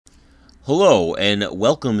Hello and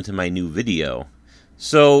welcome to my new video.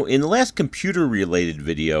 So in the last computer related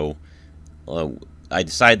video, I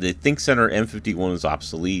decided the ThinkCenter M51 was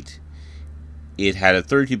obsolete. It had a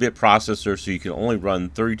 32-bit processor, so you can only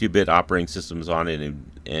run 32-bit operating systems on it,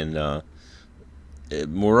 and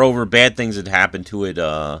moreover, bad things had happened to it.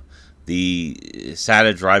 The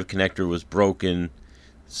SATA drive connector was broken,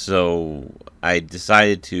 so I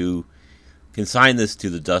decided to consign this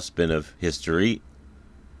to the dustbin of history.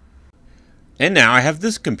 And now I have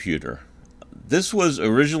this computer. This was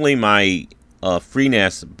originally my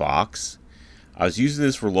FreeNAS box. I was using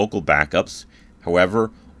this for local backups.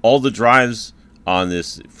 However, all the drives on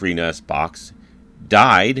this FreeNAS box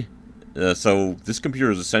died, so this computer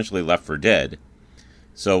was essentially left for dead.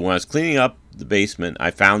 So when I was cleaning up the basement,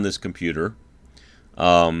 I found this computer.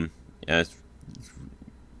 I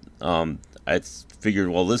figured,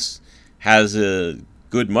 well, this has a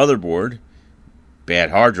good motherboard,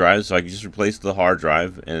 bad hard drive, so I could just replace the hard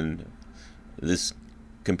drive, and this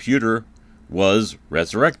computer was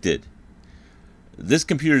resurrected. This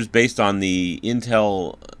computer is based on the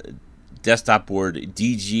Intel desktop board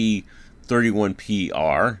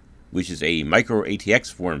DG31PR, which is a micro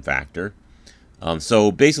ATX form factor.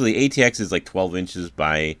 So basically ATX is like 12 inches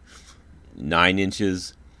by 9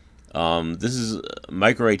 inches. This is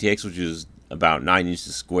micro ATX, which is about 9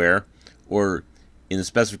 inches square, or in the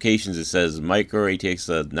specifications it says micro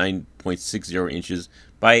ATX 9.60 inches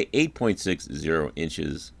by 8.60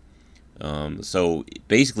 inches. So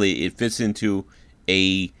basically it fits into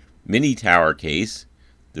a mini tower case.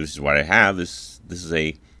 This is what I have. This is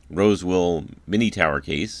a Rosewell mini tower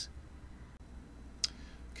case.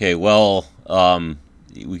 Okay, well,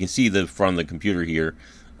 we can see from the computer here.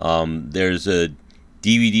 There's a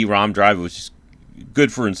DVD-ROM drive, which is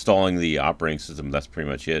good for installing the operating system. That's pretty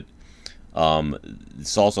much it.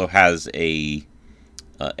 This also has a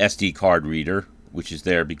SD card reader, which is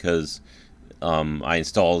there because I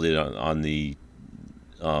installed it on the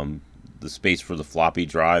space for the floppy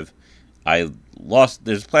drive.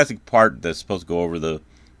 There's a plastic part that's supposed to go over the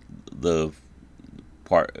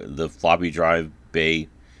floppy drive bay,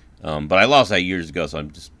 but I lost that years ago, so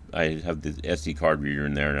I have the SD card reader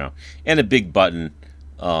in there now, and a big button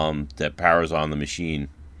that powers on the machine.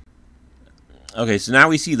 Okay, so now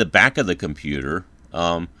we see the back of the computer.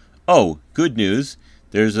 Oh, good news!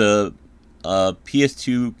 There's a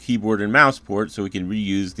PS2 keyboard and mouse port, so we can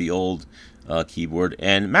reuse the old keyboard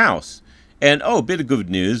and mouse. And oh, bit of good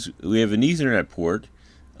news, we have an Ethernet port.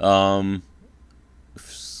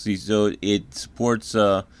 See, so it supports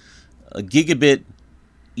a gigabit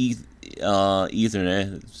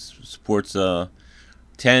Ethernet. It supports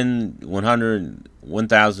 10, 100,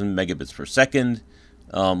 1000 megabits per second.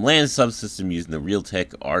 LAN subsystem using the Realtek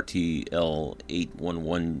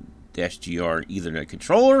RTL811-GR Ethernet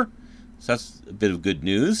controller. So that's a bit of good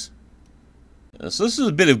news. So this is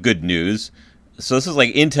a bit of good news. So this is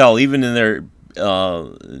like Intel, even in their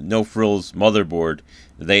no frills motherboard,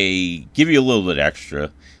 they give you a little bit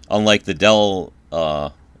extra. Unlike the Dell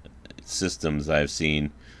systems I've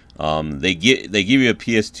seen, they give you a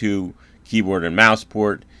PS2 keyboard and mouse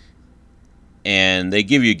port, and they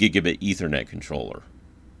give you a gigabit Ethernet controller.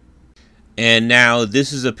 And now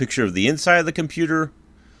this is a picture of the inside of the computer.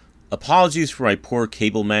 Apologies for my poor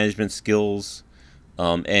cable management skills,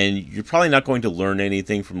 and you're probably not going to learn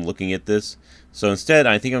anything from looking at this. So instead,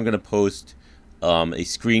 I think I'm going to post a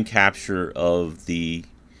screen capture of the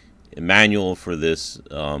manual for this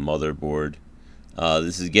motherboard.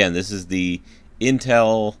 This is the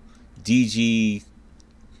Intel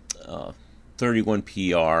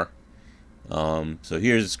DG31PR. So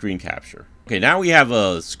here's a screen capture. Okay, now we have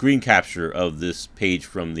a screen capture of this page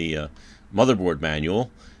from the motherboard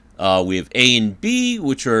manual. We have A and B,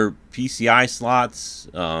 which are PCI slots.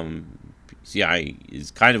 PCI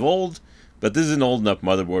is kind of old, but this is an old enough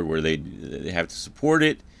motherboard where they have to support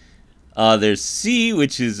it. There's C,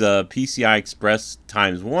 which is PCI Express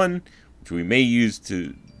 ×1, which we may use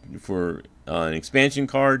for an expansion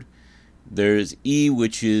card. There's E,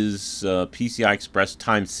 which is PCI Express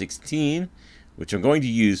 ×16, which I'm going to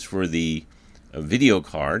use for the video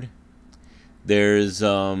card. There's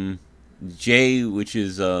J, which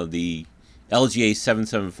is the LGA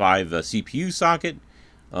 775 CPU socket.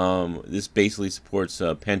 This basically supports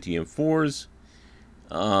Pentium 4s.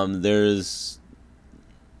 There's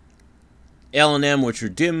L and M, which are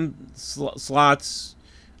DIMM slots.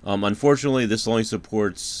 Unfortunately, this only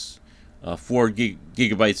supports 4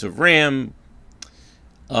 gigabytes of RAM.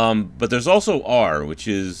 But there's also R, which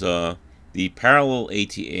is the parallel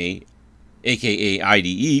ATA, aka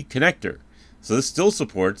IDE connector. So this still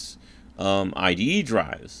supports IDE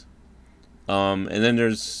drives. And then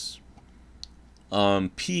there's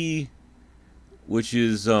P, which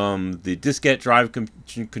is the diskette drive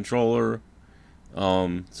controller.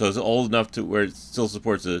 So it's old enough to where it still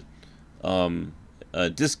supports a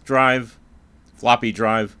disk drive, floppy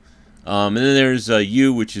drive. And then there's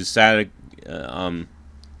U, which is SATA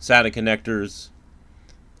connectors.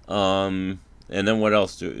 And then what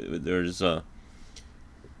else? There's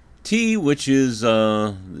T, which is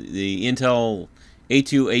the Intel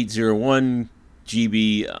A2801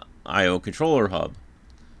 GB I/O controller hub.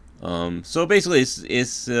 So basically,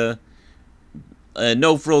 it's a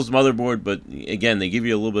no-frills motherboard, but again, they give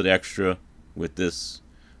you a little bit extra with this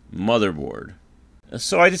motherboard.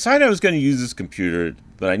 So I decided I was going to use this computer,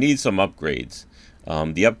 but I need some upgrades.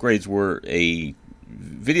 The upgrades were a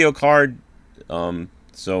video card,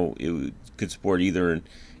 so it could support either an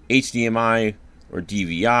HDMI or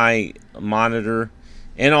DVI monitor,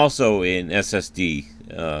 and also an SSD.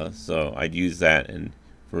 So I'd use that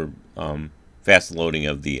for fast loading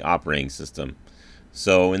of the operating system.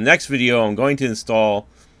 So in the next video, I'm going to install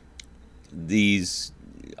these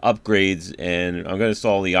upgrades, and I'm going to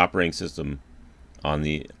install the operating system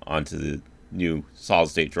onto the new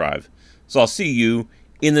solid-state drive. So I'll see you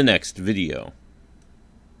in the next video.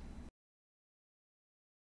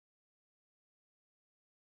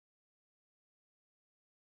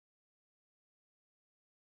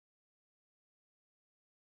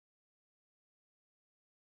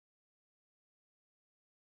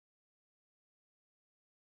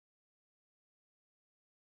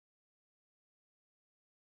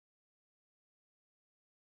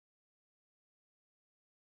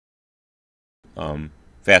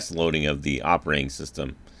 Fast loading of the operating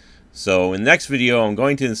system. So in the next video, I'm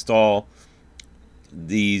going to install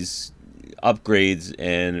these upgrades,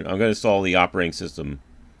 and I'm going to install the operating system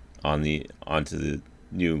onto the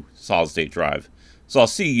new solid-state drive. So I'll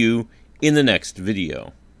see you in the next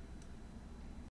video.